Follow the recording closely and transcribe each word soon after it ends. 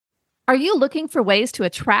Are you looking for ways to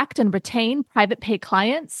attract and retain private pay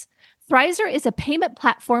clients? Thrizer is a payment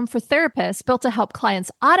platform for therapists built to help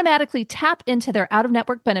clients automatically tap into their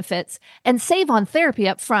out-of-network benefits and save on therapy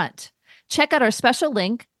up front. Check out our special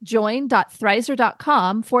link,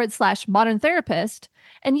 join.thrizer.com/modern therapist,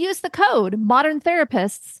 and use the code Modern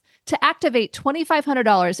Therapists to activate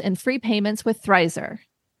 $2,500 in free payments with Thrizer.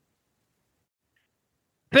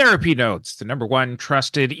 Therapy Notes, the #1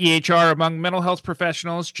 trusted EHR among mental health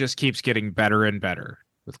professionals, just keeps getting better and better.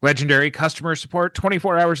 With legendary customer support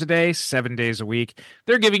 24 hours a day, 7 days a week,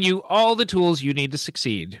 they're giving you all the tools you need to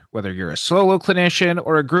succeed, whether you're a solo clinician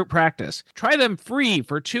or a group practice. Try them free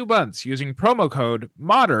for 2 months using promo code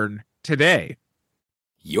MODERN today.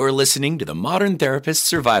 You're listening to the Modern Therapist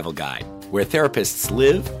Survival Guide, where therapists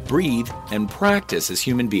live, breathe, and practice as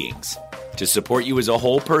human beings. To support you as a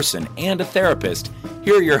whole person and a therapist,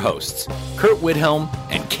 here are your hosts, Kurt Widhelm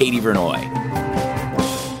and Katie Vernoy.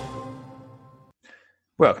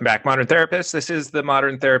 Welcome back, Modern Therapists. This is the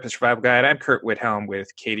Modern Therapist Survival Guide. I'm Kurt Widhelm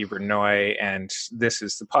with Katie Vernoy, and this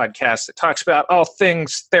is the podcast that talks about all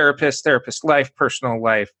things therapist life, personal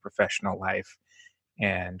life, professional life.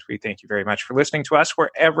 And we thank you very much for listening to us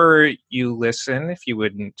wherever you listen. If you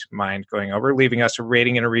wouldn't mind going over, leaving us a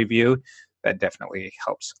rating and a review, that definitely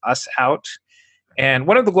helps us out. And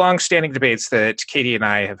one of the long-standing debates that Katie and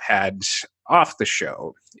I have had off the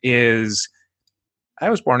show is, I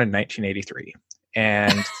was born in 1983.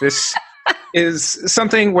 And this is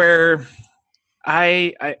something where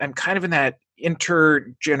I'm kind of in that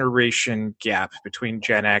intergeneration gap between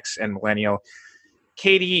Gen X and Millennial.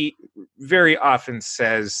 Katie very often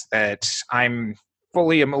says that I'm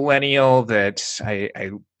fully a Millennial, that I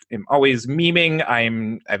am always memeing.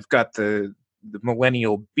 I've got the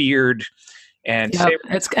Millennial beard. And yep,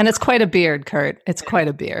 it's quite a beard, Kurt. It's quite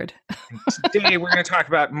a beard. Today we're going to talk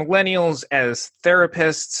about millennials as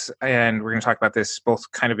therapists, and we're going to talk about this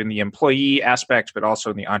both kind of in the employee aspect, but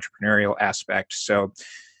also in the entrepreneurial aspect. So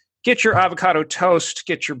get your avocado toast,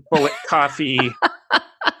 get your bullet coffee,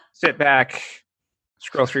 sit back,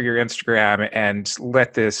 scroll through your Instagram, and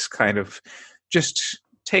let this kind of just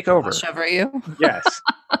take over. Wash over you. Yes.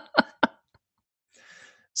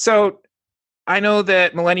 So I know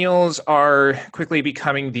that millennials are quickly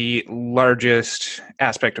becoming the largest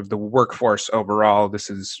aspect of the workforce overall.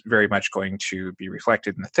 This is very much going to be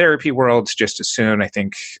reflected in the therapy world just as soon. I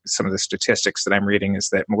think some of the statistics that I'm reading is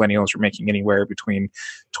that millennials are making anywhere between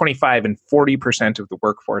 25 and 40% of the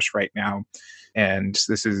workforce right now. And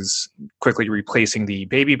this is quickly replacing the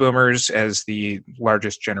baby boomers as the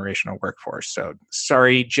largest generational workforce. So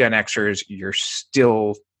sorry, Gen Xers, you're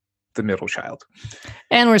still the middle child.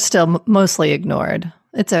 And we're still mostly ignored.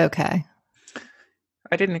 It's okay.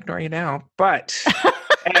 I didn't ignore you now, but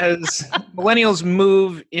as millennials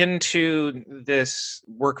move into this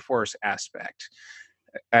workforce aspect,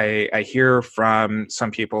 I hear from some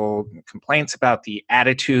people complaints about the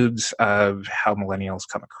attitudes of how millennials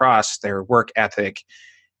come across, their work ethic.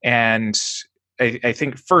 And I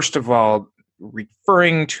think, first of all,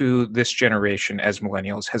 referring to this generation as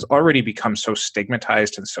millennials has already become so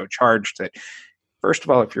stigmatized and so charged that, first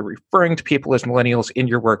of all, if you're referring to people as millennials in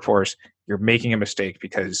your workforce, you're making a mistake,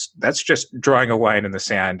 because that's just drawing a line in the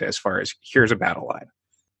sand as far as here's a battle line.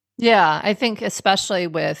 Yeah, I think especially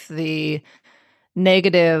with the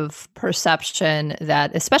negative perception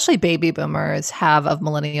that especially baby boomers have of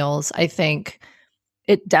millennials, I think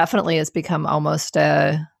it definitely has become almost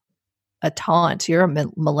a taunt. You're a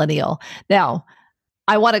millennial. Now,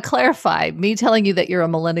 I want to clarify, me telling you that you're a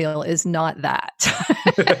millennial is not that.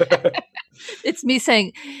 It's me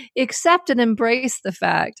saying, accept and embrace the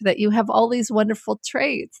fact that you have all these wonderful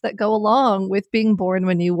traits that go along with being born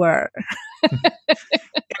when you were. And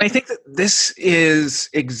I think that this is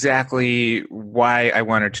exactly why I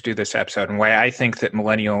wanted to do this episode, and why I think that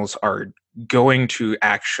millennials are going to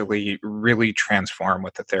actually really transform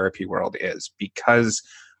what the therapy world is, because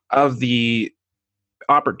of the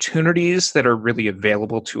opportunities that are really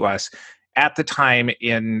available to us at the time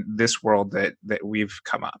in this world that we've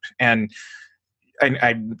come up. And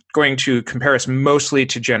I'm going to compare us mostly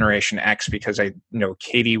to Generation X, because I know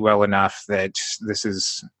Katie well enough that this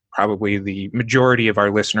is probably the majority of our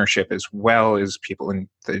listenership, as well as people in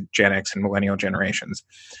the Gen X and millennial generations.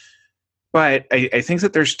 But I think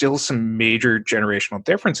that there's still some major generational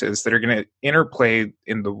differences that are going to interplay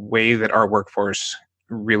in the way that our workforce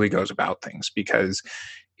really goes about things. Because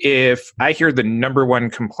if I hear the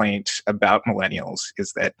 #1 complaint about millennials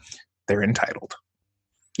is that they're entitled.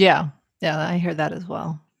 Yeah, I hear that as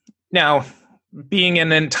well. Now, being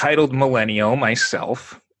an entitled millennial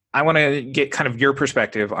myself, I want to get kind of your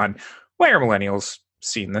perspective on, why are millennials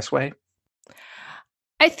seen this way?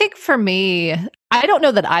 I think for me, I don't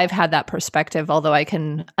know that I've had that perspective, although I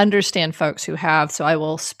can understand folks who have. So I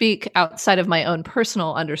will speak outside of my own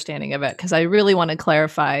personal understanding of it because I really want to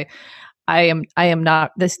clarify. I am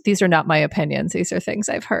not this. These are not my opinions. These are things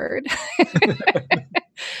I've heard.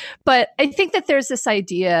 But I think that there's this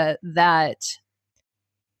idea that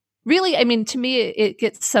really, I mean, to me, it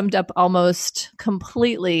gets summed up almost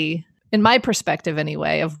completely, in my perspective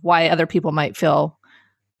anyway, of why other people might feel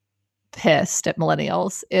pissed at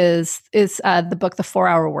millennials is the book The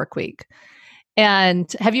 4-Hour Workweek.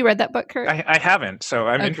 And have you read that book, Kurt? I haven't, so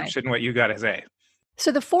I'm interested in what you got to say.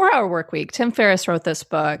 So The 4-Hour Workweek, Tim Ferriss wrote this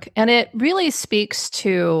book, and it really speaks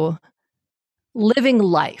to living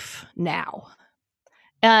life now.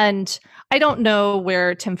 And I don't know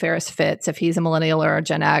where Tim Ferriss fits, if he's a millennial or a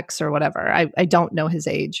Gen X or whatever. I don't know his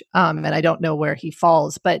age, and I don't know where he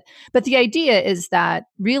falls. But the idea is that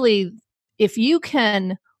really, if you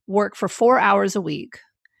can work for 4 hours a week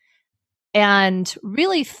and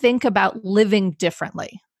really think about living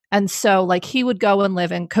differently. And so like he would go and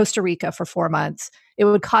live in Costa Rica for 4 months. It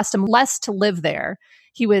would cost him less to live there.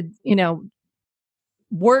 He would, he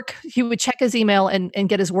would check his email and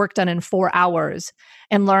get his work done in 4 hours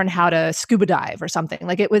and learn how to scuba dive or something.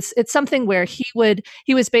 Like it's something where he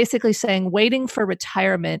was basically saying waiting for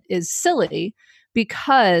retirement is silly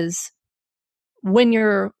because when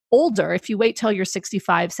you're older, if you wait till you're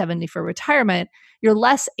 65, 70 for retirement, you're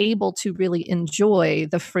less able to really enjoy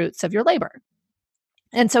the fruits of your labor.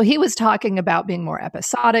 And so he was talking about being more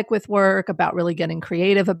episodic with work, about really getting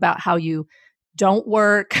creative about how you don't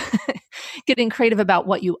work, getting creative about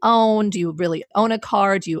what you own. Do you really own a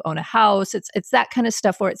car? Do you own a house? It's that kind of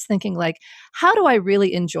stuff where it's thinking like, how do I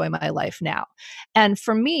really enjoy my life now? And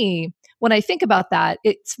for me, when I think about that,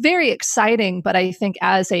 it's very exciting, but I think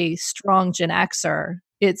as a strong Gen Xer,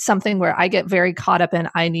 it's something where I get very caught up in,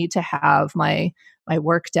 I need to have my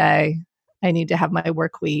work day. I need to have my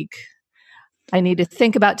work week. I need to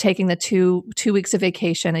think about taking the two weeks of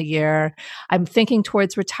vacation a year. I'm thinking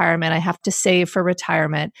towards retirement. I have to save for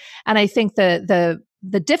retirement. And I think the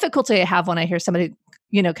difficulty I have when I hear somebody,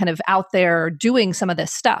 kind of out there doing some of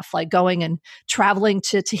this stuff, like going and traveling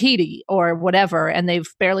to Tahiti or whatever, and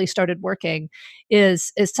they've barely started working,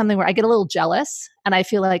 is something where I get a little jealous. And I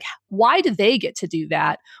feel like, why do they get to do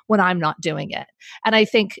that when I'm not doing it? And I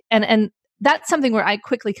think, and that's something where I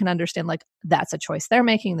quickly can understand, like, that's a choice they're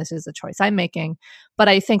making. This is a choice I'm making. But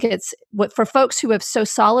I think it's what for folks who have so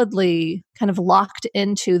solidly kind of locked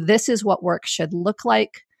into, this is what work should look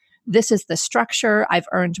like. This is the structure. I've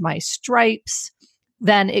earned my stripes.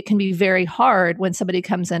 Then it can be very hard when somebody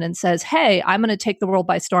comes in and says, hey, I'm going to take the world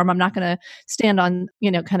by storm. I'm not going to stand on,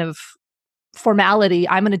 kind of formality.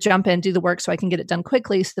 I'm going to jump in, do the work so I can get it done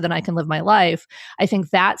quickly so then I can live my life. I think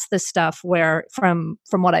that's the stuff where from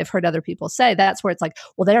what I've heard other people say, that's where it's like,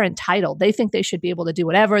 well, they're entitled. They think they should be able to do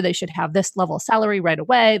whatever. They should have this level of salary right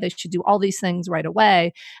away. They should do all these things right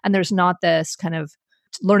away. And there's not this kind of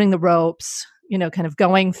learning the ropes, kind of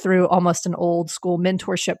going through almost an old school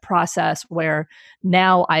mentorship process where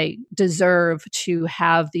now I deserve to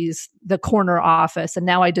have the corner office, and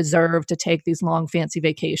now I deserve to take these long fancy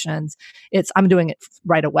vacations. I'm doing it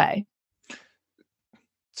right away.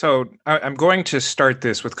 So I'm going to start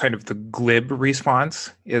this with kind of the glib response,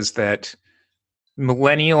 is that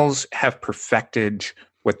millennials have perfected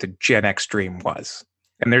what the Gen X dream was.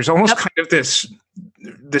 And there's almost kind of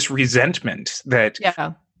this resentment that...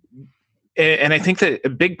 Yeah. And I think that a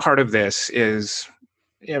big part of this is,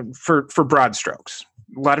 for broad strokes,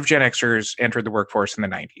 a lot of Gen Xers entered the workforce in the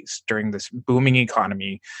 90s during this booming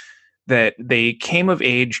economy, that they came of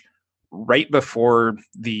age right before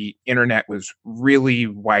the internet was really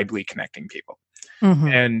widely connecting people. Mm-hmm.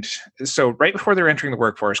 And so right before they're entering the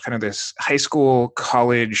workforce, kind of this high school,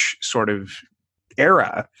 college sort of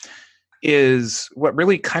era is what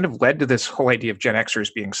really kind of led to this whole idea of Gen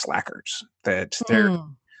Xers being slackers, that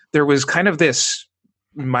there was kind of this,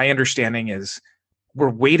 my understanding is, we're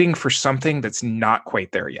waiting for something that's not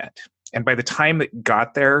quite there yet. And by the time it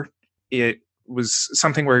got there, it was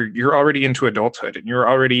something where you're already into adulthood and you're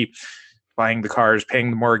already buying the cars, paying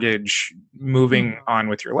the mortgage, moving on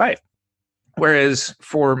with your life. Whereas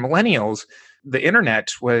for millennials, the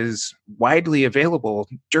internet was widely available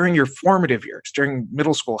during your formative years, during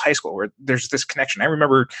middle school, high school, where there's this connection. I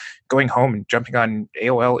remember going home and jumping on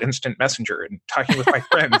AOL Instant Messenger and talking with my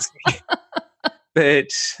friends. But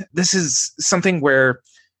this is something where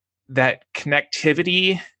that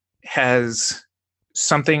connectivity has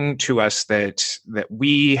something to us that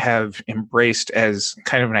we have embraced as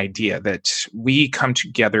kind of an idea that we come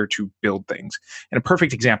together to build things. And a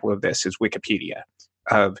perfect example of this is Wikipedia.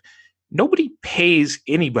 Nobody pays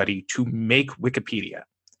anybody to make Wikipedia.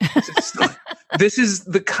 This is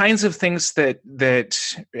the kinds of things that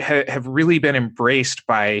have really been embraced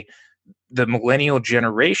by the millennial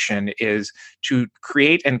generation, is to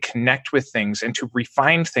create and connect with things and to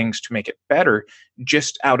refine things to make it better,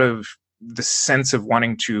 just out of the sense of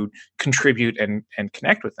wanting to contribute and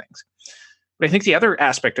connect with things. But I think the other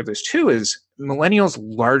aspect of this too is millennials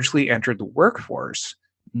largely entered the workforce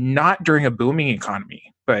not during a booming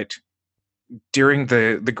economy, but during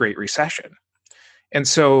the Great Recession. And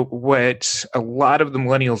so what a lot of the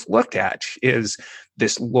millennials looked at is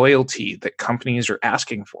this loyalty that companies are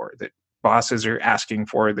asking for, that bosses are asking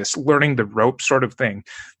for, this learning the ropes sort of thing,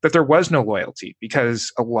 that there was no loyalty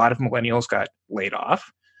because a lot of millennials got laid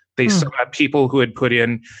off. They saw people who had put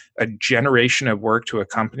in a generation of work to a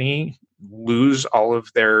company lose all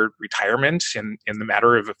of their retirement in the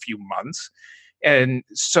matter of a few months. And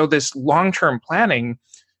so this long-term planning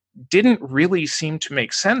didn't really seem to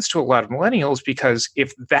make sense to a lot of millennials, because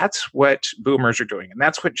if that's what boomers are doing and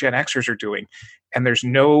that's what Gen Xers are doing, and there's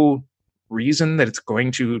no reason that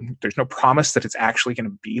there's no promise that it's actually going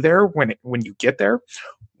to be there when you get there,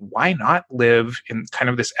 why not live in kind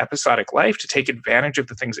of this episodic life to take advantage of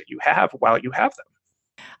the things that you have while you have them?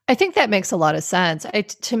 I think that makes a lot of sense.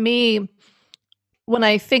 To me, when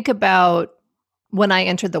I think about when I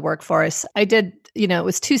entered the workforce, I did, it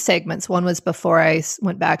was 2 segments. One was before I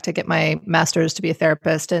went back to get my master's to be a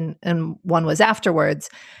therapist, and one was afterwards.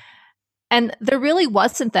 And there really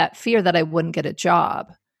wasn't that fear that I wouldn't get a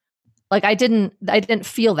job. Like I didn't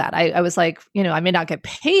feel that. I was like, I may not get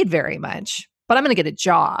paid very much, but I'm going to get a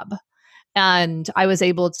job. And I was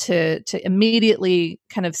able to immediately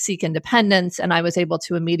kind of seek independence, and I was able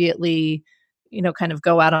to immediately, kind of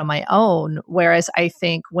go out on my own. Whereas I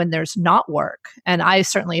think when there's not work, and I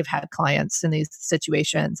certainly have had clients in these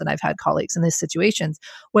situations, and I've had colleagues in these situations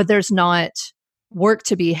where there's not work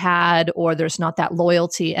to be had, or there's not that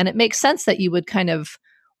loyalty. And it makes sense that you would kind of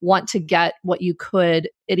want to get what you could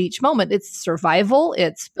at each moment. It's survival,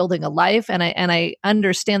 it's building a life. And I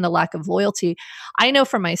understand the lack of loyalty. I know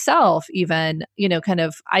for myself, even,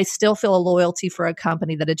 I still feel a loyalty for a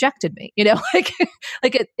company that ejected me,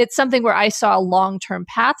 it's something where I saw a long-term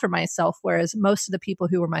path for myself, whereas most of the people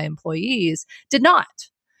who were my employees did not,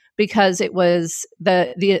 because it was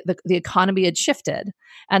the economy had shifted,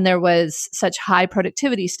 and there was such high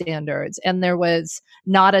productivity standards, and there was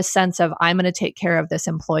not a sense of, I'm going to take care of this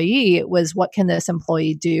employee. It was, what can this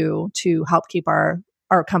employee do to help keep our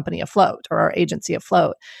company afloat, or our agency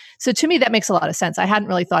afloat? So to me, that makes a lot of sense. I hadn't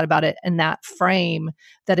really thought about it in that frame,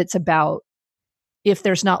 that it's about, if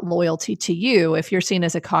there's not loyalty to you, if you're seen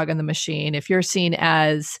as a cog in the machine, if you're seen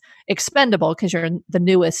as expendable because you're the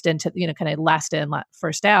newest into, kind of last in,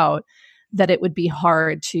 first out, that it would be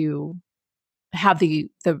hard to have the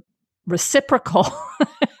reciprocal,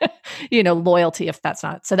 loyalty if that's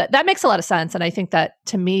not. So that makes a lot of sense. And I think that,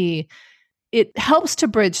 to me, it helps to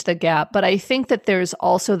bridge the gap. But I think that there's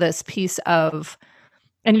also this piece of,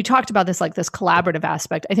 and you talked about this, like this collaborative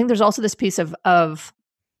aspect. I think there's also this piece of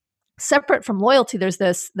separate from loyalty, there's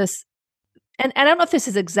this, and I don't know if this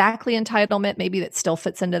is exactly entitlement, maybe that still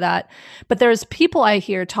fits into that, but there's people I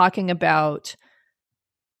hear talking about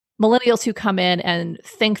millennials who come in and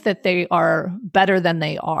think that they are better than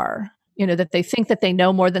they are, that they think that they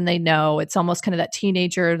know more than they know. It's almost kind of that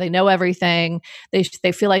teenager, they know everything. They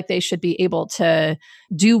feel like they should be able to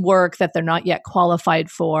do work that they're not yet qualified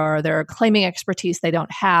for. They're claiming expertise they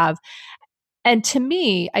don't have. And to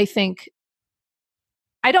me,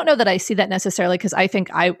 I don't know that I see that necessarily, because I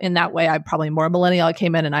think in that way, I'm probably more millennial. I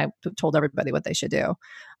came in and I told everybody what they should do.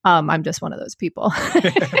 I'm just one of those people,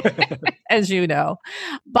 as you know.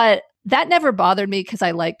 But that never bothered me, because I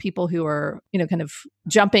like people who are, kind of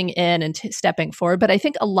jumping in and stepping forward. But I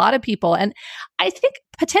think a lot of people, and I think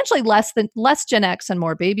potentially less Gen X and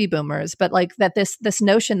more baby boomers, but like that this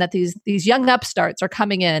notion that these young upstarts are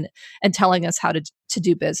coming in and telling us how to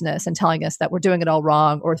do business, and telling us that we're doing it all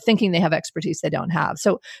wrong, or thinking they have expertise they don't have.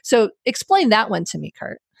 So explain that one to me,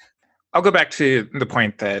 Kurt. I'll go back to the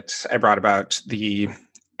point that I brought about the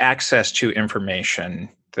access to information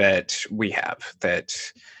that we have, that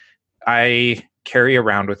I carry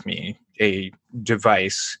around with me a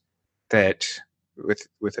device that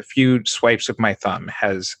with a few swipes of my thumb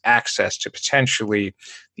has access to potentially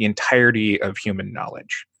the entirety of human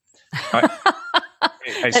knowledge.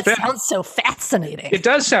 That sounds so fascinating. It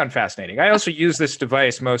does sound fascinating. I also use this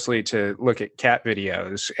device mostly to look at cat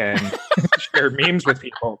videos and share memes with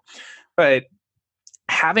people. But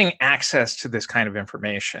having access to this kind of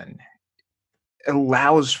information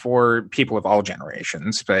allows for people of all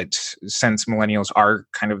generations, but since millennials are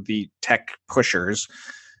kind of the tech pushers,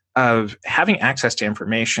 of having access to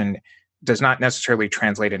information does not necessarily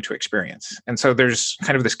translate into experience. And so there's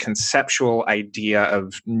kind of this conceptual idea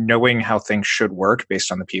of knowing how things should work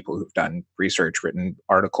based on the people who've done research, written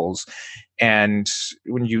articles. And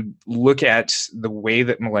when you look at the way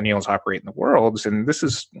that millennials operate in the world, and this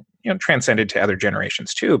is transcended to other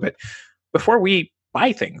generations too, but before we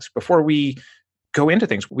buy things, before we go into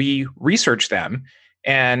things, we research them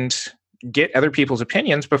and get other people's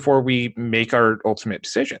opinions before we make our ultimate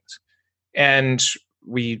decisions. And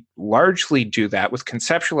we largely do that with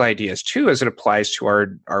conceptual ideas too, as it applies to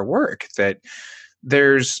our work, that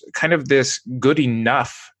there's kind of this good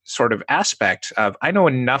enough sort of aspect of, I know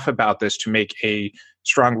enough about this to make a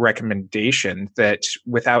strong recommendation, that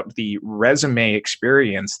without the resume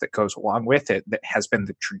experience that goes along with it, that has been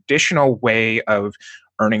the traditional way of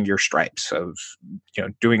earning your stripes, of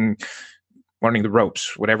learning the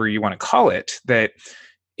ropes, whatever you want to call it, that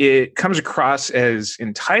it comes across as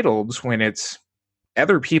entitled when it's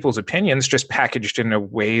other people's opinions just packaged in a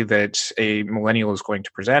way that a millennial is going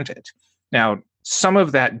to present it. Now, some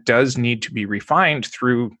of that does need to be refined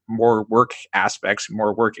through more work aspects,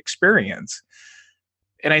 more work experience.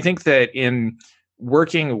 And I think that in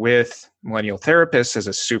working with millennial therapists as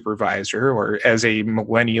a supervisor or as a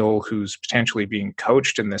millennial who's potentially being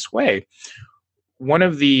coached in this way, one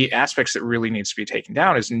of the aspects that really needs to be taken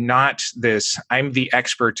down is not this, I'm the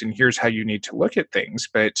expert and here's how you need to look at things,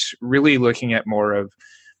 but really looking at more of,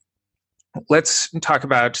 let's talk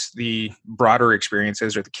about the broader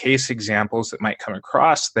experiences or the case examples that might come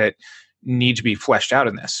across that need to be fleshed out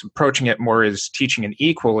in this, approaching it more as teaching an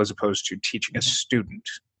equal as opposed to teaching a student.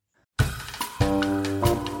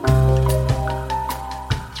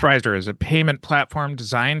 Thrizer is a payment platform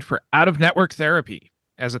designed for out-of-network therapy.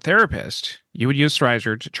 As a therapist, you would use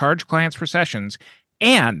Thrizer to charge clients for sessions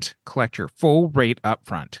and collect your full rate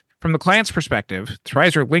upfront. From the client's perspective,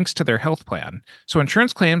 Thrizer links to their health plan, so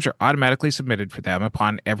insurance claims are automatically submitted for them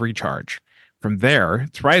upon every charge. From there,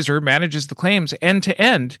 Thrizer manages the claims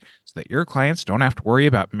end-to-end so that your clients don't have to worry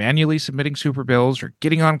about manually submitting super bills or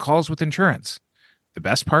getting on calls with insurance. The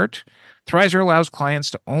best part? Thrizer allows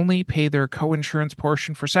clients to only pay their co-insurance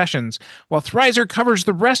portion for sessions, while Thrizer covers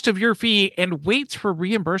the rest of your fee and waits for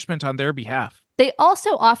reimbursement on their behalf. They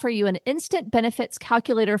also offer you an instant benefits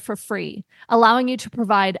calculator for free, allowing you to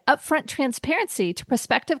provide upfront transparency to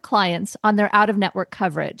prospective clients on their out-of-network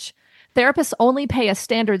coverage. Therapists only pay a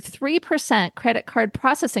standard 3% credit card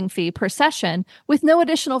processing fee per session with no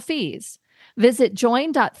additional fees. Visit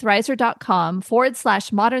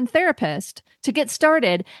join.thrizer.com/modern therapist to get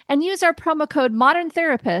started and use our promo code Modern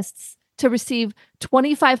Therapists to receive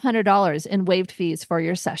 $2,500 in waived fees for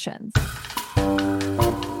your sessions.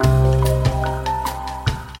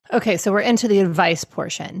 Okay, so we're into the advice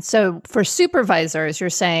portion. So for supervisors, you're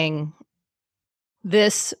saying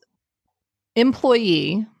this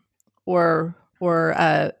employee or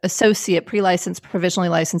associate, pre-licensed, provisionally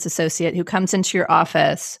licensed associate who comes into your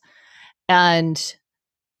office and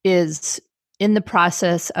is in the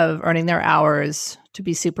process of earning their hours to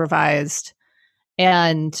be supervised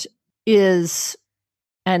and you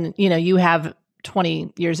have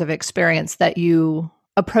 20 years of experience, that you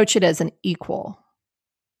approach it as an equal.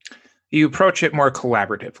 You approach it more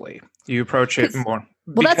collaboratively. You approach it more.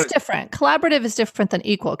 Well, that's different. Collaborative is different than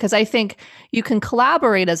equal, because I think you can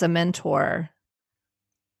collaborate as a mentor,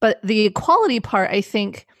 but the equality part, I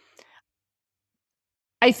think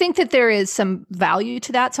that there is some value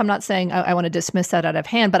to that. So I'm not saying I want to dismiss that out of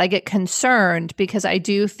hand, but I get concerned because I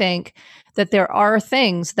do think that there are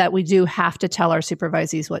things that we do have to tell our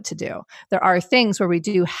supervisees what to do. There are things where we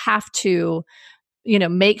do have to,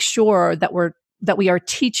 make sure that we are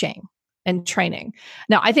teaching and training.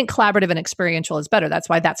 Now, I think collaborative and experiential is better.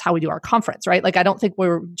 That's how we do our conference, right? Like, I don't think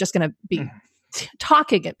we're just going to be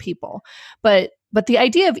talking at people, but the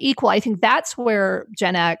idea of equal, I think that's where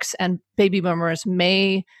Gen X and baby boomers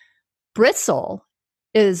may bristle,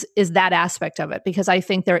 is that aspect of it, because I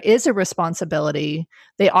think there is a responsibility.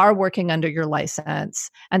 They are working under your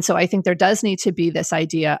license. And so I think there does need to be this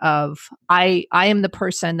idea of, I am the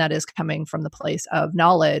person that is coming from the place of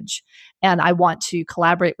knowledge, and I want to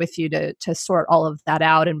collaborate with you to sort all of that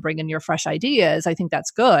out and bring in your fresh ideas. I think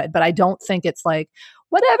that's good, but I don't think it's like,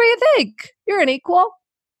 whatever you think, you're an equal.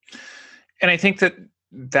 And I think that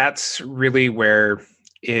that's really where,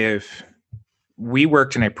 if we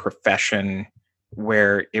worked in a profession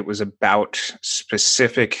where it was about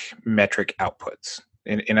specific metric outputs,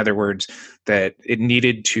 in other words, that it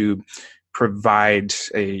needed to provide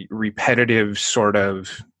a repetitive sort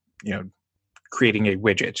of, creating a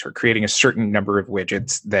widget or creating a certain number of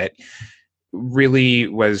widgets, that really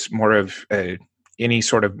was more of any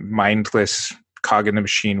sort of mindless cog in the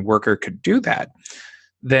machine worker could do that,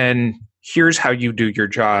 then here's how you do your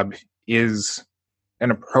job is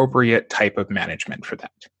an appropriate type of management for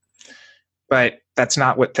that. But that's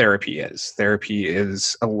not what therapy is. Therapy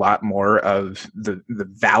is a lot more of the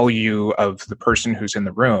value of the person who's in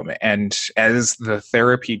the room. And as the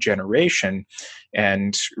therapy generation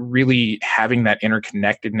and really having that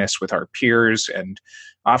interconnectedness with our peers, and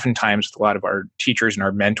oftentimes with a lot of our teachers and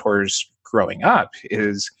our mentors growing up,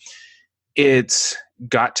 is it's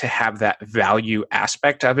got to have that value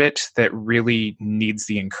aspect of it that really needs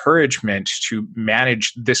the encouragement to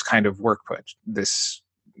manage this kind of work, this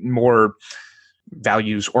more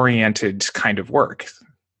values-oriented kind of work.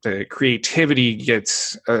 The creativity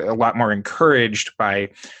gets a lot more encouraged by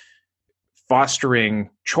fostering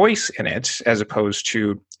choice in it, as opposed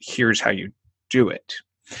to here's how you do it.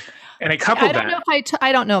 And I couple I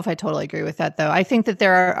don't know if I totally agree with that, though. I think that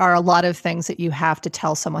there are a lot of things that you have to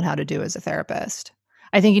tell someone how to do as a therapist.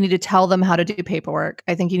 I think you need to tell them how to do paperwork.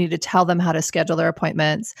 I think you need to tell them how to schedule their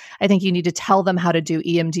appointments. I think you need to tell them how to do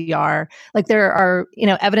EMDR. Like, there are,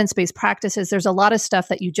 evidence-based practices. There's a lot of stuff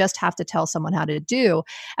that you just have to tell someone how to do.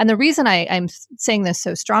 And the reason I'm saying this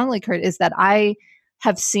so strongly, Kurt, is that I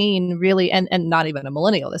have seen really, and not even a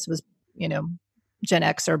millennial, this was, Gen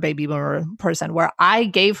X or baby boomer person, where I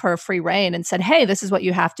gave her free rein and said, hey, this is what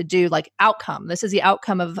you have to do, like outcome. This is the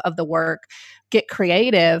outcome of the work. Get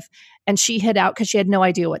creative. And she hid out because she had no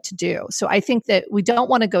idea what to do. So I think that we don't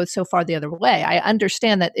want to go so far the other way. I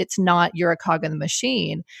understand that it's not you're a cog in the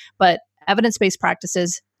machine, but evidence-based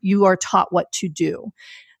practices, you are taught what to do.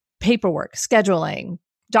 Paperwork, scheduling,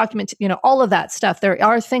 document, all of that stuff. There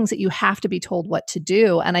are things that you have to be told what to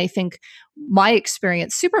do. And I think my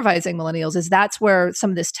experience supervising millennials is that's where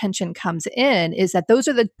some of this tension comes in, is that those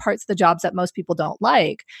are the parts of the jobs that most people don't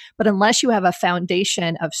like. But unless you have a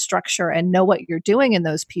foundation of structure and know what you're doing in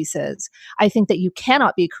those pieces, I think that you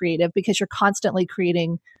cannot be creative because you're constantly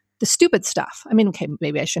creating the stupid stuff. I mean, okay,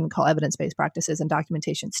 maybe I shouldn't call evidence-based practices and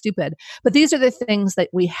documentation stupid, but these are the things that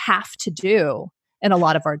we have to do in a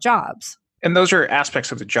lot of our jobs. And those are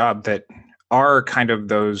aspects of the job that are kind of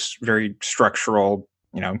those very structural,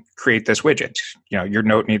 create this widget. Your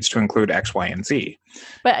note needs to include X, Y, and Z.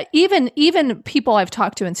 But even people I've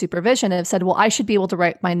talked to in supervision have said, well, I should be able to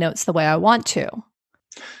write my notes the way I want to.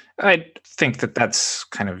 I think that that's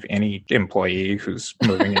kind of any employee who's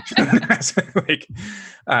moving into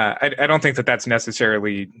I don't think that that's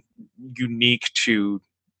necessarily unique to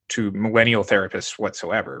millennial therapists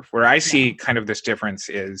whatsoever. Where I see kind of this difference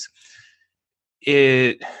is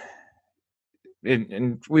and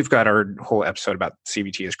we've got our whole episode about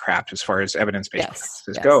CBT as crap as far as evidence-based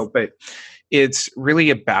practices go, but it's really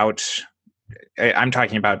about, I'm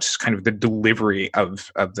talking about kind of the delivery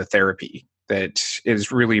of the therapy that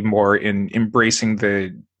is really more in embracing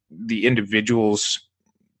the individual's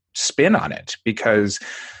spin on it, because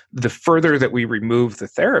the further that we remove the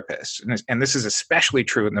therapist, and this is especially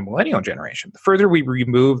true in the millennial generation, the further we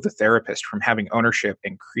remove the therapist from having ownership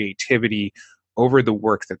and creativity over the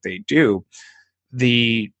work that they do,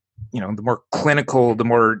 the more clinical, the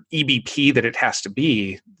more EBP that it has to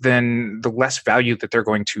be, then the less value that they're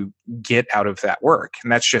going to get out of that work.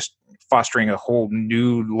 And that's just fostering a whole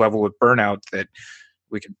new level of burnout that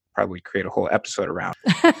we could probably create a whole episode around.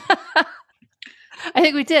 I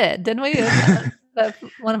think we did, didn't we?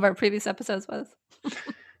 One of our previous episodes was.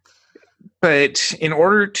 But in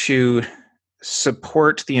order to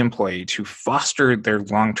support the employee, to foster their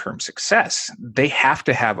long-term success, they have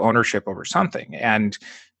to have ownership over something. And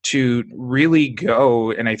to really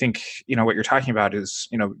go, and I think, what you're talking about is,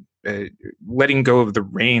 letting go of the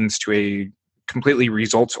reins to a completely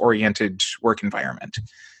results-oriented work environment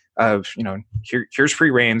of, here's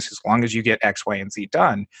free reins as long as you get X, Y, and Z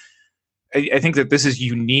done. I think that this is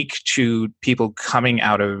unique to people coming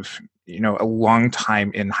out of, a long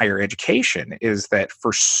time in higher education, is that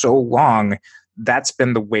for so long, that's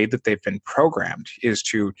been the way that they've been programmed, is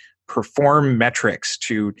to perform metrics,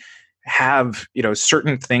 to have,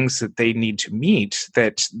 certain things that they need to meet,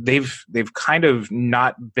 that they've kind of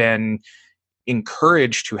not been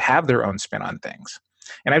encouraged to have their own spin on things.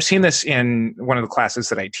 And I've seen this in one of the classes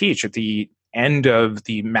that I teach at the end of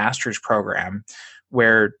the master's program,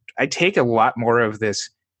 where I take a lot more of this,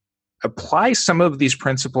 apply some of these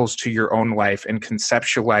principles to your own life and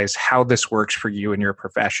conceptualize how this works for you in your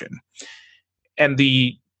profession. And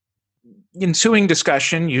the ensuing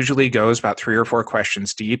discussion usually goes about 3 or 4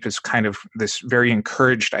 questions deep, is kind of this very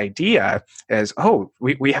encouraged idea as, oh,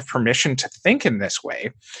 we have permission to think in this way.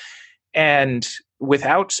 And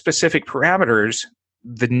without specific parameters,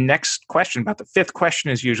 the next question, about the 5th question,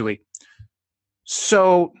 is usually,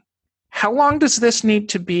 so how long does this need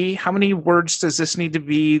to be? How many words does this need to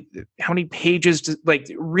be? How many pages?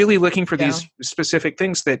 Really looking for these specific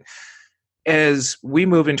things that as we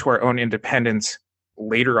move into our own independence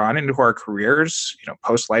later on into our careers,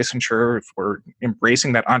 post licensure, if we're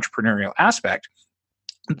embracing that entrepreneurial aspect,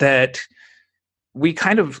 that we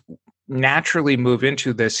kind of naturally move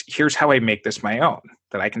into this, here's how I make this my own,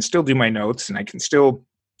 that I can still do my notes and I can still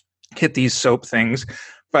hit these SOAP things,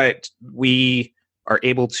 but we are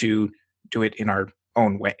able to do it in our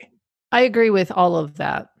own way. I agree with all of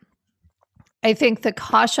that. I think the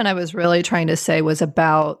caution I was really trying to say was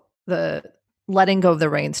about the letting go of the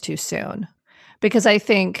reins too soon. Because I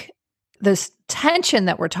think this tension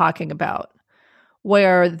that we're talking about,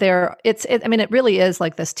 where it really is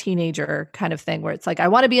like this teenager kind of thing where it's like, I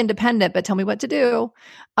want to be independent, but tell me what to do.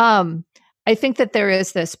 I think that there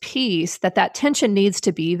is this piece that tension needs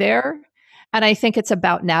to be there. And I think it's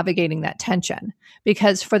about navigating that tension,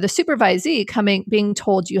 because for the supervisee being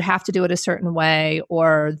told you have to do it a certain way,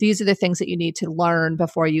 or these are the things that you need to learn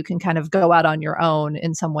before you can kind of go out on your own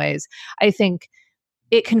in some ways, I think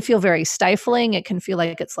it can feel very stifling. It can feel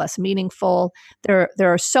like it's less meaningful. There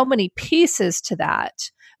are so many pieces to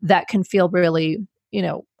that can feel really,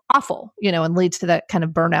 awful, and lead to that kind of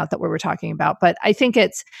burnout that we were talking about. But I think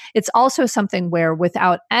it's also something where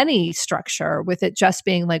without any structure, with it just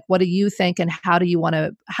being like, what do you think and how do you want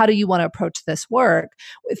to approach this work,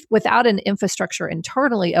 without an infrastructure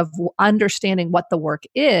internally of understanding what the work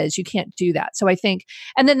is, you can't do that. So I think,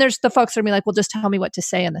 and then there's the folks that are like, well, just tell me what to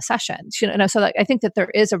say in the sessions, so I think that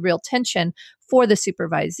there is a real tension for the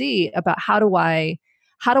supervisee about how do I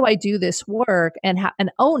do this work and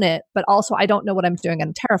own it, but also I don't know what I'm doing.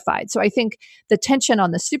 I'm terrified. So I think the tension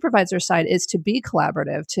on the supervisor side is to be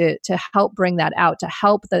collaborative, to help bring that out, to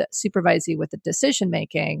help the supervisee with the decision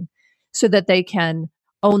making so that they can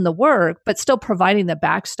own the work, but still providing the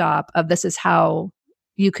backstop of this is how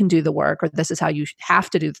you can do the work, or this is how you have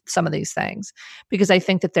to do some of these things. Because I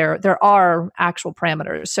think that there are actual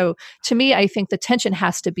parameters. So to me, I think the tension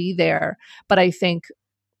has to be there, but I think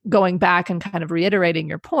going back and kind of reiterating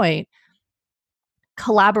your point,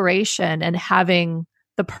 collaboration and having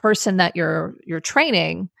the person that you're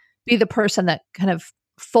training be the person that kind of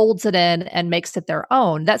folds it in and makes it their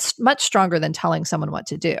own, that's much stronger than telling someone what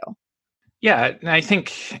to do. Yeah, and I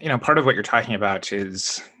think, part of what you're talking about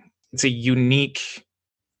is it's a unique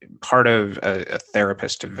part of a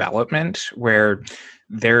therapist development where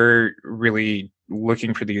they're really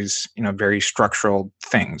looking for these, very structural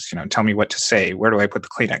things, tell me what to say, where do I put the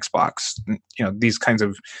Kleenex box, these kinds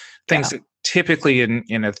of things that typically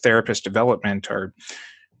in a therapist development are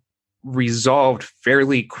resolved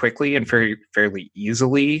fairly quickly and fairly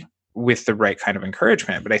easily with the right kind of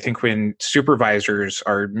encouragement. But I think when supervisors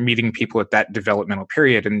are meeting people at that developmental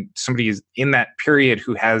period, and somebody is in that period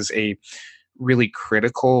who has a really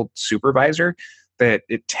critical supervisor, that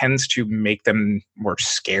it tends to make them more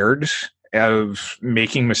scared of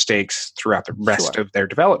making mistakes throughout the rest of their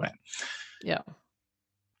development. Yeah.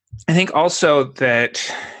 I think also that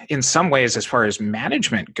in some ways, as far as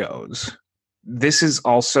management goes, this is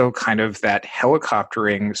also kind of that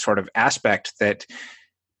helicoptering sort of aspect that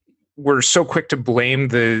we're so quick to blame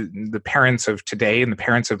the parents of today and the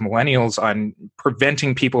parents of millennials on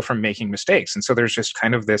preventing people from making mistakes. And so there's just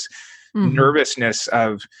kind of this nervousness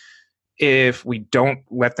of, if we don't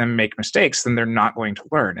let them make mistakes, then they're not going to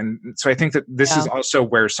learn. And so I think that this is also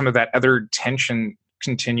where some of that other tension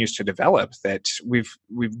continues to develop, that we've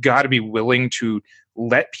got to be willing to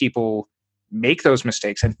let people make those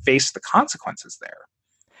mistakes and face the consequences there.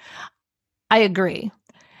 I agree.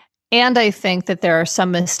 And I think that there are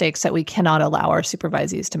some mistakes that we cannot allow our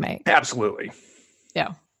supervisees to make. Absolutely.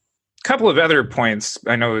 Yeah. A couple of other points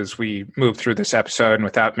I know as we move through this episode, and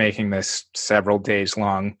without making this several days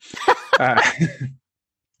long,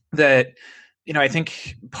 that, I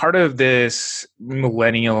think part of this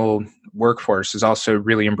millennial workforce is also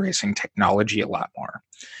really embracing technology a lot more.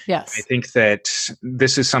 Yes. I think that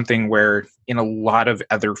this is something where in a lot of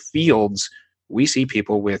other fields, we see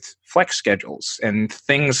people with flex schedules and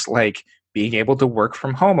things like being able to work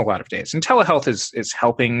from home a lot of days. And telehealth is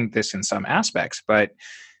helping this in some aspects, but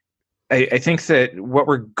I think that what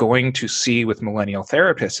we're going to see with millennial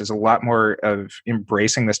therapists is a lot more of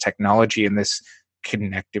embracing this technology and this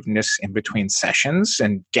connectiveness in between sessions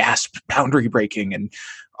and gasp boundary breaking and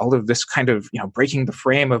all of this kind of, breaking the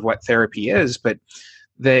frame of what therapy is, but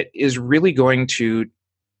that is really going to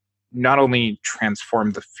not only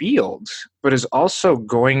transform the field, but is also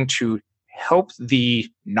going to help the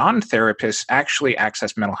non-therapists actually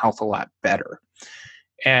access mental health a lot better.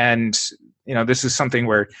 And, this is something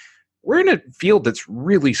where we're in a field that's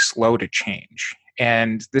really slow to change.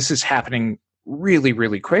 And this is happening really,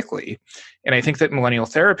 really quickly. And I think that millennial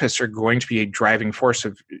therapists are going to be a driving force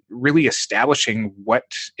of really establishing what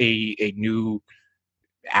a new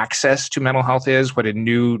access to mental health is,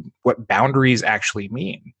 what boundaries actually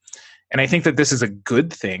mean. And I think that this is a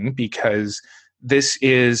good thing because this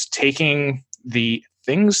is taking the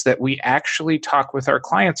things that we actually talk with our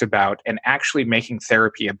clients about and actually making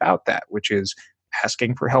therapy about that, which is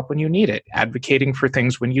asking for help when you need it, advocating for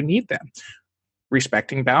things when you need them,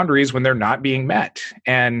 respecting boundaries when they're not being met.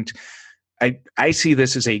 And I see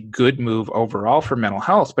this as a good move overall for mental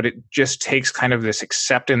health, but it just takes kind of this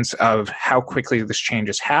acceptance of how quickly this change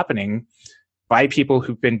is happening by people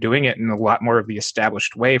who've been doing it in a lot more of the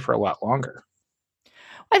established way for a lot longer.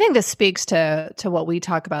 I think this speaks to what we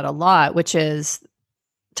talk about a lot, which is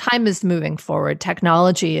time is moving forward.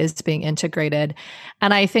 Technology is being integrated.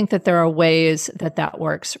 And I think that there are ways that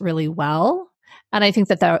works really well. And I think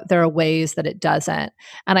that there are ways that it doesn't.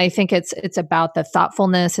 And I think it's about the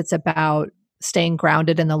thoughtfulness. It's about staying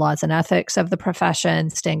grounded in the laws and ethics of the profession,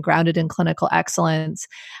 staying grounded in clinical excellence.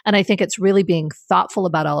 And I think it's really being thoughtful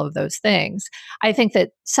about all of those things. I think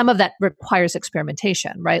that some of that requires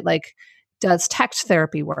experimentation, right? Like, does text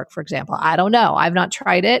therapy work, for example? I don't know. I've not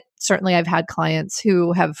tried it. Certainly, I've had clients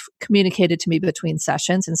who have communicated to me between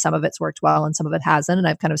sessions, and some of it's worked well and some of it hasn't. And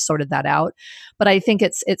I've kind of sorted that out. But I think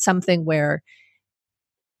it's something where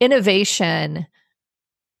innovation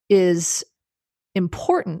is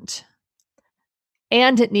important,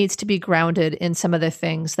 and it needs to be grounded in some of the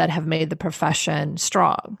things that have made the profession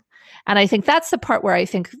strong. And I think that's the part where I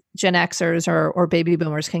think Gen Xers or baby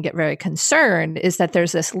boomers can get very concerned, is that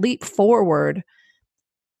there's this leap forward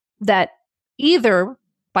that either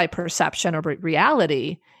by perception or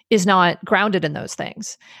reality is not grounded in those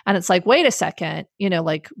things. And it's like, wait a second,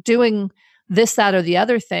 like doing this, that, or the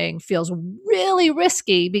other thing feels really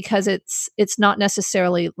risky because it's not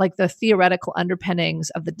necessarily like the theoretical underpinnings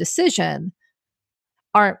of the decision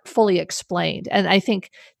aren't fully explained. And I think,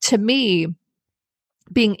 to me,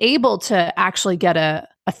 being able to actually get a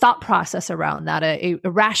thought process around that, a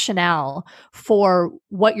rationale for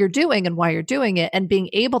what you're doing and why you're doing it, and being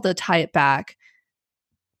able to tie it back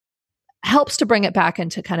helps to bring it back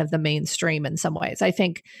into kind of the mainstream in some ways. I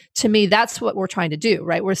think, to me, that's what we're trying to do,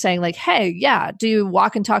 right? We're saying like, hey, yeah, do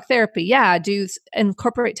walk and talk therapy. Yeah, do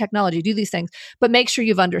incorporate technology, do these things, but make sure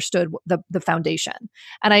you've understood the foundation.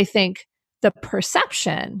 And I think the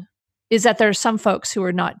perception is that there's some folks who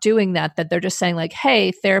are not doing that they're just saying like,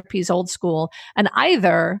 hey, therapy's old school. And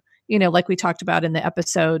either, like we talked about in the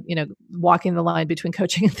episode, walking the line between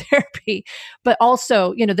coaching and therapy, but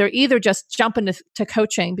also, they're either just jumping to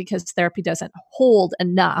coaching because therapy doesn't hold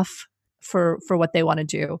enough for what they want to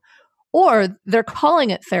do, or they're calling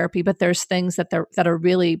it therapy, but there's things that are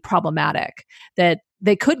really problematic that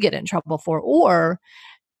they could get in trouble for, or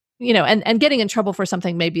and getting in trouble for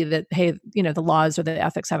something maybe that, hey, the laws or the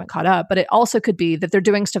ethics haven't caught up, but it also could be that they're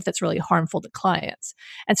doing stuff that's really harmful to clients.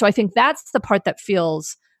 And so I think that's the part that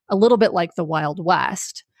feels a little bit like the Wild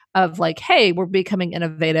West of like, hey, we're becoming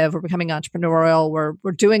innovative, we're becoming entrepreneurial,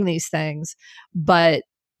 we're doing these things. But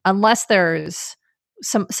unless there's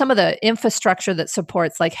some of the infrastructure that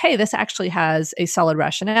supports like, hey, this actually has a solid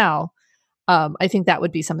rationale, I think that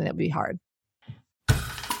would be something that would be hard.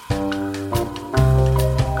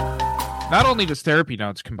 Not only does Therapy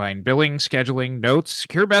Notes combine billing, scheduling, notes,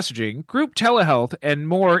 secure messaging, group telehealth, and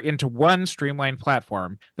more into one streamlined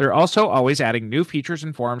platform, they're also always adding new features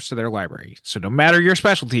and forms to their library. So no matter your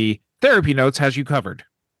specialty, Therapy Notes has you covered.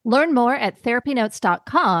 Learn more at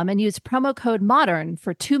therapynotes.com and use promo code MODERN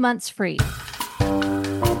for 2 months free.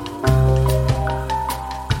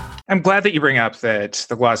 I'm glad that you bring up that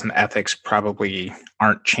the laws and ethics probably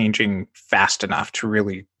aren't changing fast enough to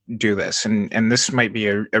really do this. And this might be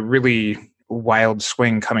a really wild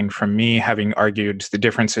swing coming from me, having argued the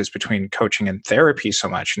differences between coaching and therapy so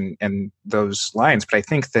much and those lines. But I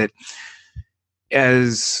think that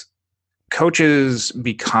as coaches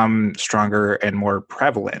become stronger and more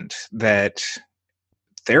prevalent, that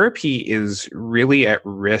therapy is really at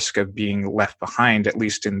risk of being left behind, at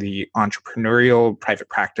least in the entrepreneurial private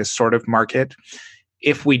practice sort of market,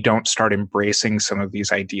 if we don't start embracing some of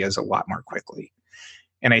these ideas a lot more quickly.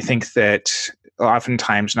 And I think that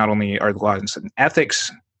oftentimes not only are the laws and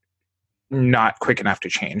ethics not quick enough to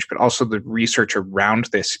change, but also the research around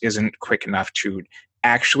this isn't quick enough to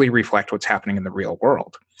actually reflect what's happening in the real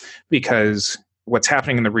world. Because what's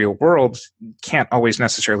happening in the real world can't always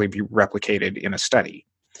necessarily be replicated in a study.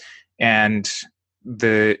 And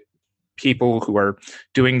the people who are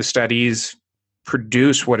doing the studies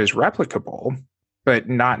produce what is replicable, but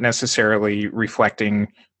not necessarily reflecting,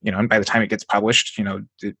 and by the time it gets published,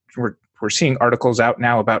 we're We're seeing articles out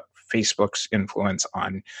now about Facebook's influence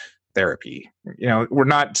on therapy. We're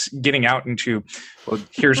not getting out into, well,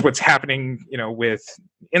 here's what's happening, with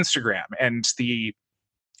Instagram. And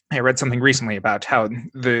I read something recently about how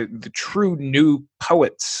the true new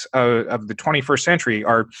poets of the 21st century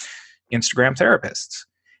are Instagram therapists.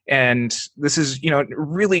 And this is, a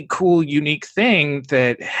really cool, unique thing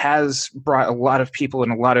that has brought a lot of people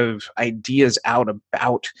and a lot of ideas out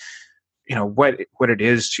about, what it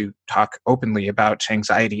is to talk openly about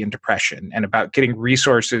anxiety and depression, and about getting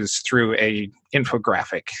resources through a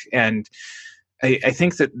infographic. And I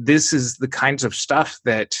think that this is the kinds of stuff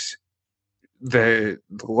that the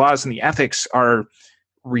laws and the ethics are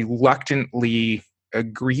reluctantly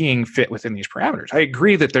agreeing fit within these parameters. I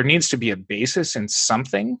agree that there needs to be a basis in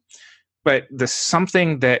something, but the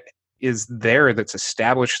something that is there that's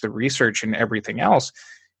established the research and everything else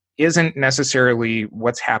isn't necessarily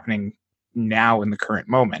what's happening now in the current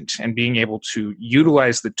moment. And being able to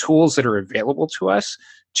utilize the tools that are available to us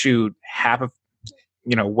to have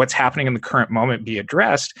what's happening in the current moment be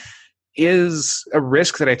addressed is a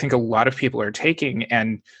risk that I think a lot of people are taking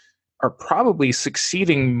and are probably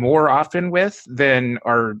succeeding more often with than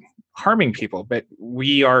are harming people. But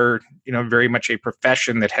we are, very much a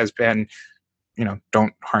profession that has been,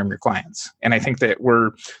 don't harm your clients. And I think that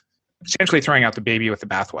we're essentially throwing out the baby with the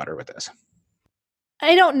bathwater with this.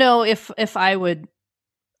 I don't know if I would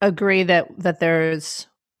agree that there's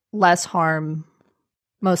less harm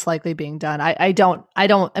most likely being done. I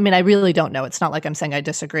really don't know. It's not like I'm saying I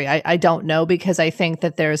disagree. I don't know, because I think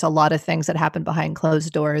that there's a lot of things that happen behind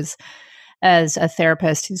closed doors. As a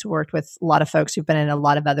therapist who's worked with a lot of folks who've been in a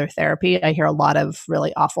lot of other therapy, I hear a lot of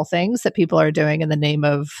really awful things that people are doing in the name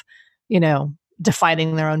of,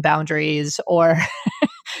 defining their own boundaries or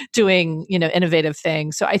doing, innovative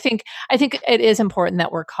things. So I think it is important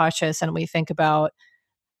that we're cautious and we think about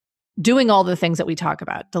doing all the things that we talk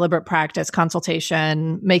about: deliberate practice,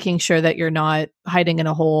 consultation, making sure that you're not hiding in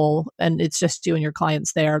a hole and it's just you and your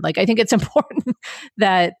clients there. Like, I think it's important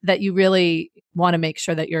that you really want to make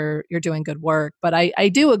sure that you're doing good work. But I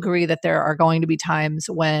do agree that there are going to be times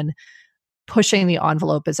when pushing the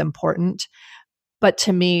envelope is important. But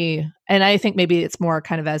to me, and I think maybe it's more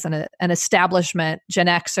kind of as an establishment Gen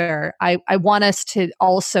Xer, I want us to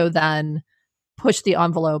also then push the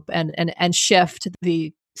envelope and shift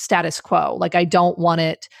the status quo. Like, I don't want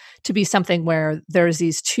it to be something where there's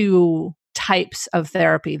these two types of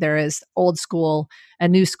therapy. There is old school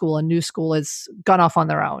and new school is gone off on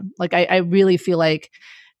their own. Like, I really feel like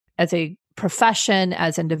as a profession,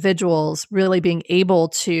 as individuals, really being able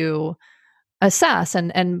to assess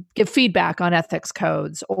and give feedback on ethics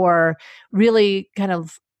codes, or really kind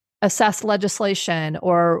of assess legislation,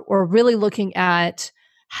 or really looking at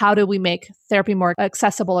how do we make therapy more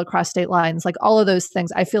accessible across state lines, like all of those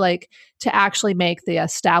things. I feel like to actually make the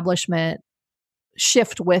establishment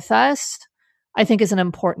shift with us, I think is an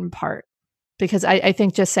important part, because I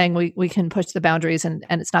think just saying we can push the boundaries and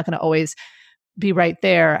it's not going to always be right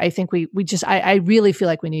there. I think I really feel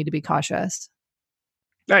like we need to be cautious.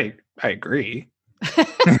 I agree.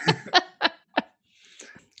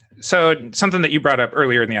 So something that you brought up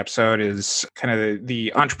earlier in the episode is kind of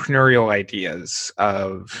the entrepreneurial ideas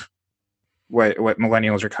of what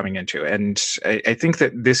millennials are coming into. And I think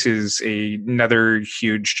that this is another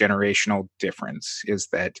huge generational difference, is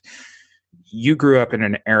that you grew up in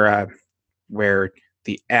an era where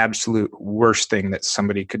the absolute worst thing that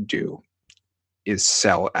somebody could do is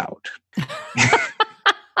sell out.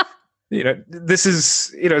 This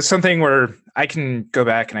is, something where I can go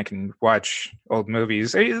back and I can watch old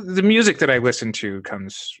movies. The music that I listen to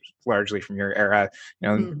comes largely from your era.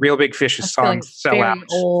 Real Big Fish's songs sell out.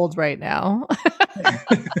 Old right now.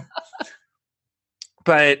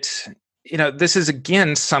 But, this is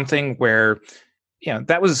again something where,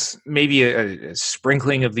 that was maybe a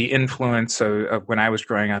sprinkling of the influence of when I was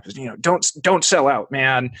growing up. Is, don't sell out,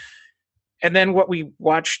 man. And then what we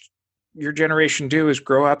watched your generation do is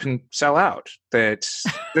grow up and sell out. That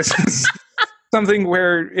this is something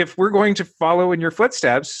where if we're going to follow in your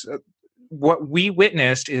footsteps, what we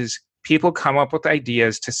witnessed is people come up with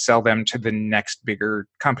ideas to sell them to the next bigger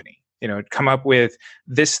company. Come up with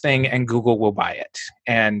this thing and Google will buy it.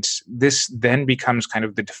 And this then becomes kind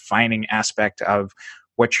of the defining aspect of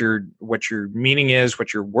what your meaning is,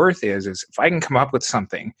 what your worth is if I can come up with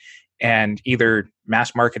something and either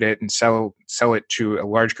mass market it and sell it to a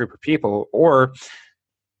large group of people, or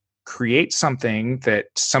create something that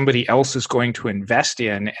somebody else is going to invest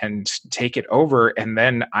in and take it over, and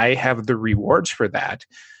then I have the rewards for that.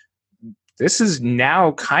 this is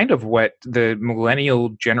now kind of what the millennial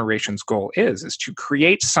generation's goal is to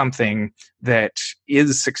create something that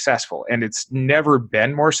is successful. And it's never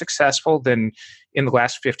been more successful than in the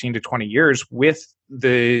last 15 to 20 years with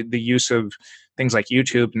the use of things like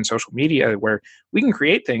YouTube and social media, where we can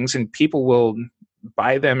create things and people will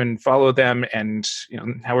buy them and follow them, and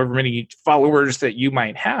however many followers that you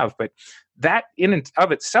might have. But that in and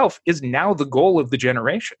of itself is now the goal of the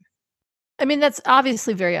generation. I mean, that's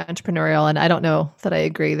obviously very entrepreneurial, and I don't know that I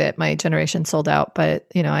agree that my generation sold out, but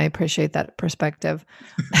I appreciate that perspective.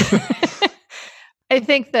 I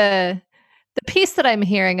think the piece that I'm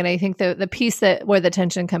hearing, and I think the piece that where the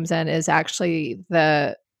tension comes in is actually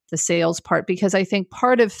the sales part, because I think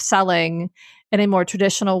part of selling in a more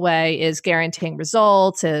traditional way is guaranteeing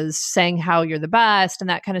results, is saying how you're the best and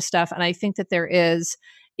that kind of stuff. And I think that there is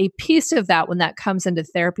a piece of that when that comes into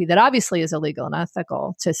therapy that obviously is illegal and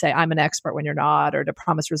ethical, to say I'm an expert when you're not, or to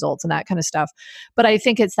promise results and that kind of stuff. But I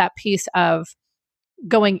think it's that piece of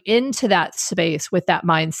going into that space with that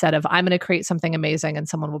mindset of I'm going to create something amazing and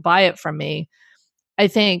someone will buy it from me, I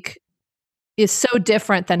think is so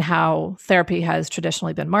different than how therapy has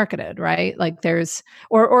traditionally been marketed, right? Like there's,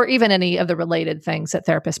 or even any of the related things that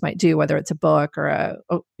therapists might do, whether it's a book or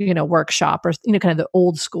a workshop, or kind of the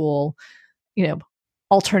old school,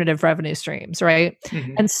 alternative revenue streams, right?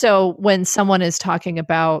 Mm-hmm. And so when someone is talking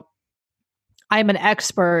about, I'm an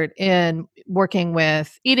expert in working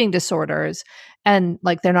with eating disorders, and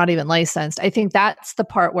like they're not even licensed, I think that's the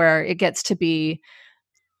part where it gets to be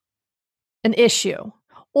an issue.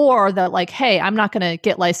 Or that like, hey, I'm not going to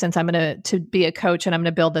get licensed. I'm going to be a coach, and I'm going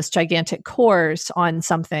to build this gigantic course on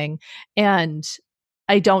something, and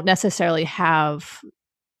I don't necessarily have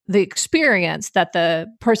the experience that the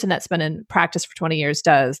person that's been in practice for 20 years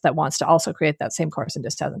does, that wants to also create that same course and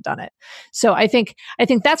just hasn't done it. So I think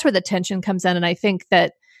that's where the tension comes in. And I think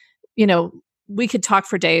that, we could talk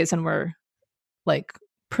for days, and we're like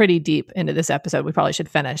pretty deep into this episode. We probably should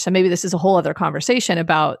finish. So maybe this is a whole other conversation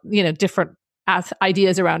about, different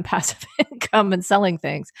ideas around passive income and selling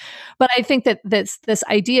things. But I think that this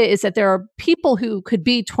idea is that there are people who could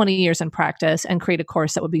be 20 years in practice and create a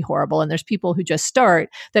course that would be horrible. And there's people who just start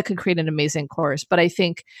that could create an amazing course. But I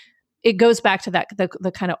think it goes back to that,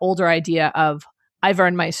 the kind of older idea of I've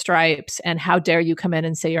earned my stripes, and how dare you come in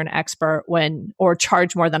and say you're an expert or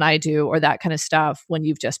charge more than I do, or that kind of stuff when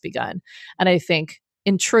you've just begun. And I think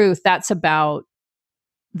in truth, that's about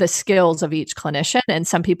the skills of each clinician. And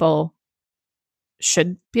some people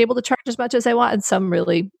should be able to charge as much as they want, and some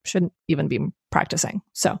really shouldn't even be practicing.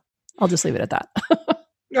 So I'll just leave it at that.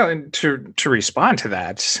 No, and to respond to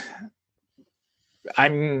that,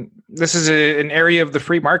 this is an area of the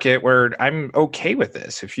free market where I'm okay with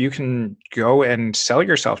this. If you can go and sell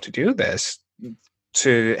yourself to do this,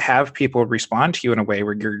 to have people respond to you in a way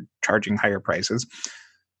where you're charging higher prices,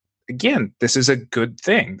 again, this is a good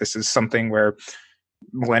thing. This is something where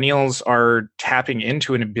millennials are tapping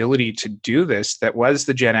into an ability to do this that was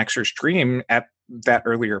the Gen Xers' dream at that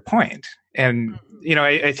earlier point. And,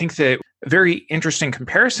 I think that a very interesting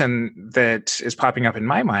comparison that is popping up in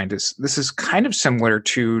my mind is this is kind of similar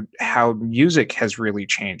to how music has really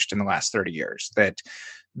changed in the last 30 years. That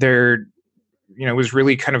there, was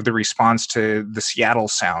really kind of the response to the Seattle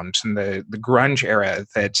sound and the grunge era,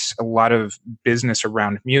 that a lot of business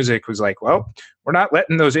around music was like, well, we're not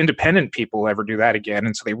letting those independent people ever do that again.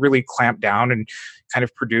 And so they really clamped down and kind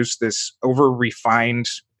of produced this over-refined,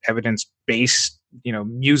 evidence-based,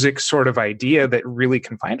 music sort of idea that really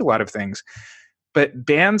confined a lot of things. But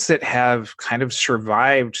bands that have kind of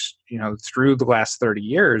survived, through the last 30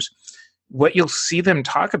 years, what you'll see them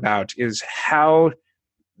talk about is how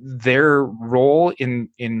their role in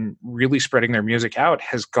really spreading their music out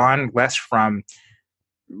has gone less from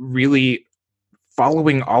really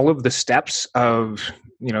following all of the steps of,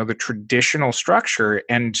 the traditional structure,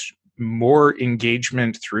 and more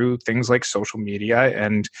engagement through things like social media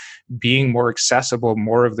and being more accessible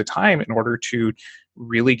more of the time in order to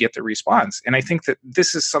really get the response. And I think that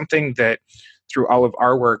this is something that through all of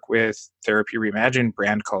our work with Therapy Reimagined,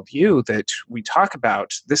 brand called You, that we talk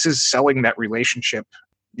about. This is selling that relationship.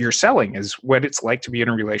 You're selling is what it's like to be in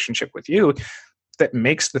a relationship with you that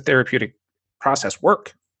makes the therapeutic process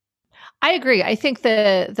work. I agree. I think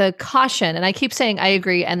the caution, and I keep saying I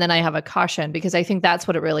agree, and then I have a caution, because I think that's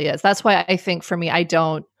what it really is. That's why I think for me,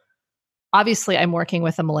 obviously I'm working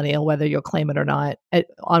with a millennial, whether you'll claim it or not,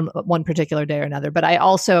 on one particular day or another. But I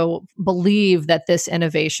also believe that this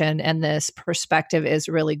innovation and this perspective is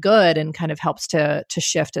really good and kind of helps to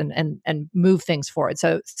shift and move things forward.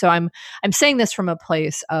 So I'm saying this from a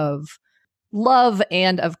place of love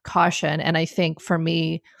and of caution. And I think for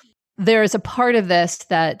me, there's a part of this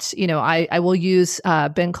that, I will use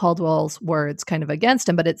Ben Caldwell's words kind of against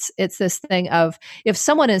him, but it's this thing of, if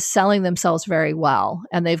someone is selling themselves very well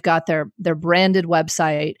and they've got their branded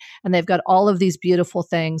website and they've got all of these beautiful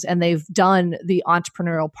things and they've done the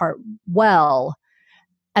entrepreneurial part well,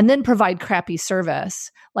 and then provide crappy service,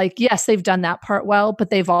 like, yes, they've done that part well, but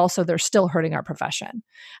they're still hurting our profession.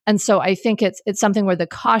 And so I think it's something where the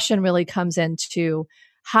caution really comes into,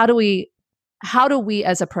 how do we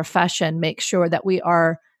as a profession make sure that we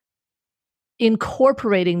are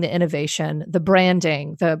incorporating the innovation, the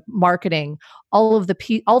branding, the marketing, all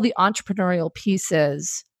the entrepreneurial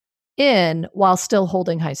pieces in, while still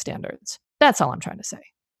holding high standards? That's all I'm trying to say.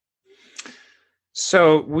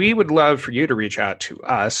 So we would love for you to reach out to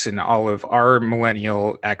us in all of our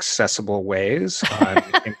millennial accessible ways on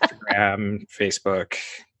Instagram, Facebook,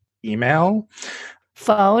 email.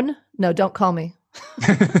 Phone? No, don't call me.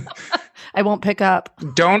 I won't pick up.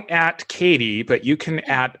 Don't at Katie, but you can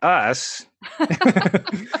at us.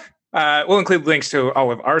 We'll include links to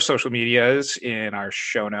all of our social medias in our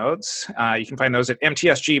show notes. You can find those at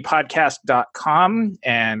mtsgpodcast.com.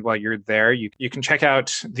 And while you're there, you can check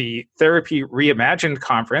out the Therapy Reimagined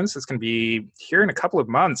conference. It's going to be here in a couple of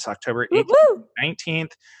months, October 18th,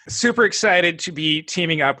 19th. Super excited to be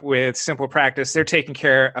teaming up with Simple Practice. They're taking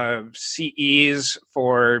care of CEs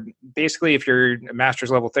for basically, if you're a master's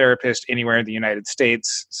level therapist anywhere in the United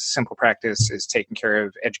States, Simple Practice is taking care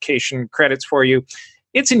of education credits for you.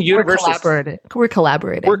 It's in universal. We're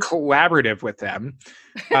collaborating. We're collaborative with them.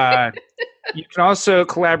 You can also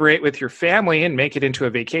collaborate with your family and make it into a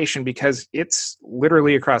vacation, because it's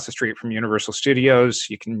literally across the street from Universal Studios.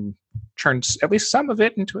 You can turn at least some of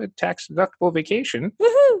it into a tax-deductible vacation.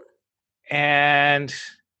 Woohoo! And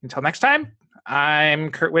until next time, I'm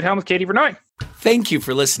Kurt Whithelm with Katie Vernoy. Thank you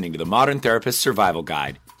for listening to the Modern Therapist Survival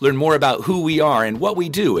Guide. Learn more about who we are and what we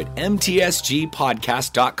do at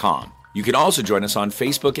mtsgpodcast.com. You can also join us on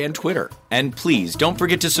Facebook and Twitter. And please don't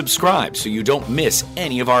forget to subscribe so you don't miss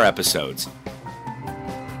any of our episodes.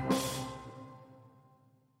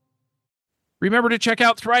 Remember to check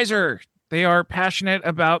out Thrizer. They are passionate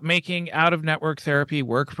about making out-of-network therapy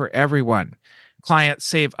work for everyone. Clients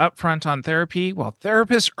save upfront on therapy while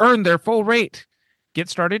therapists earn their full rate. Get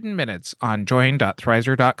started in minutes on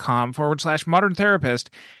join.thrizer.com/modern therapist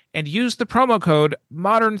and use the promo code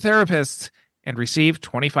Modern Therapists and receive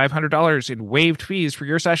 $2,500 in waived fees for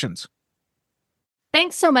your sessions.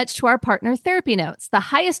 Thanks so much to our partner, Therapy Notes, the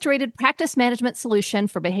highest rated practice management solution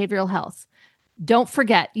for behavioral health. Don't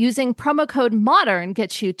forget, using promo code MODERN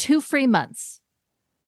gets you 2 free months.